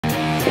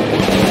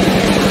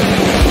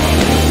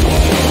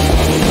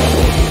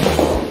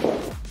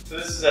So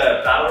this is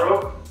a battle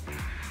rope.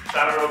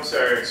 Battle ropes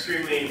are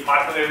extremely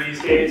popular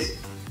these days.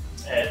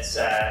 It's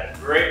a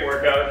great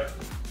workout,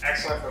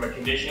 excellent from a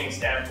conditioning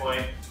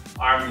standpoint,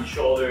 arms and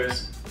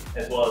shoulders,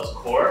 as well as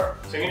core.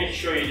 So I'm going to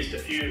show you just a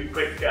few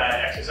quick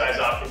exercise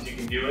options you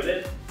can do with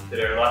it that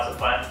are lots of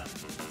fun.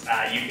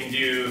 You can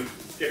do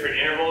different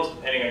intervals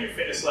depending on your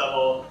fitness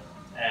level,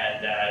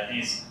 and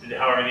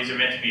however, these are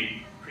meant to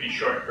be pretty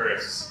short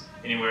bursts,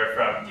 anywhere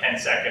from 10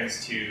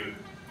 seconds to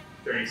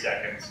 30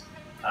 seconds.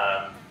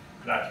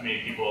 Not too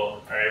many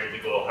people are able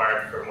to go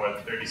hard for more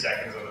than 30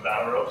 seconds on the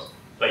battle ropes,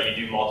 but you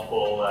do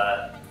multiple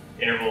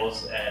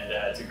intervals, and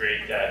it's a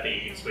great thing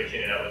you can switch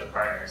in and out with a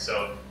partner.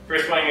 So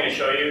first one I'm going to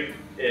show you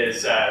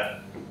is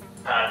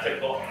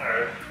typical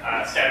or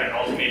standard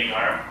alternating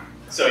arm.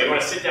 So you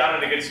want to sit down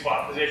in a good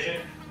squat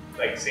position,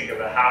 like think of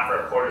a half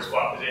or a quarter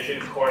squat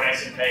position, core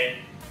nice and tight,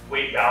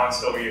 weight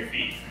balanced over your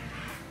feet.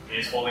 You're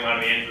just holding on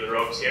to the ends of the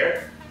ropes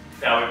here.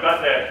 Now we've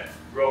got the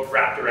rope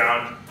wrapped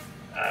around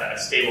a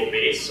stable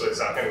base, so it's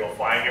not going to go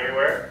flying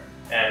everywhere,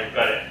 and we've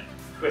got it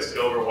twisted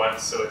over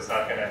once so it's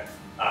not going to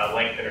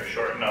lengthen or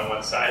shorten on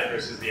one side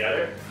versus the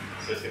other,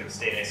 so it's going to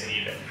stay nice and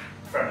even.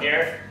 From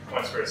here,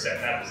 once we're set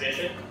in that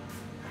position,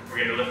 we're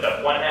going to lift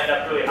up one hand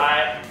up really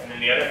high and then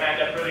the other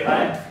hand up really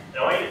high, and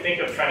I want you to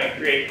think of trying to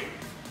create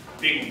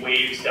big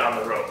waves down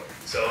the rope.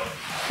 So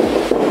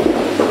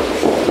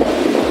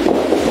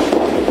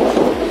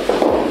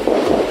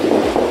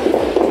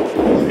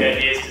the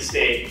idea is to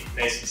stay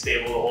nice and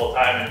stable the whole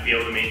time and be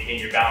able to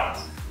maintain your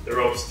balance. The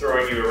rope's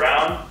throwing you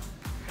around,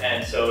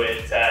 and so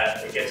it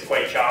gets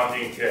quite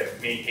challenging to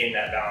maintain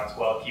that balance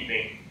while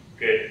keeping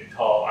good,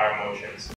 tall arm motions.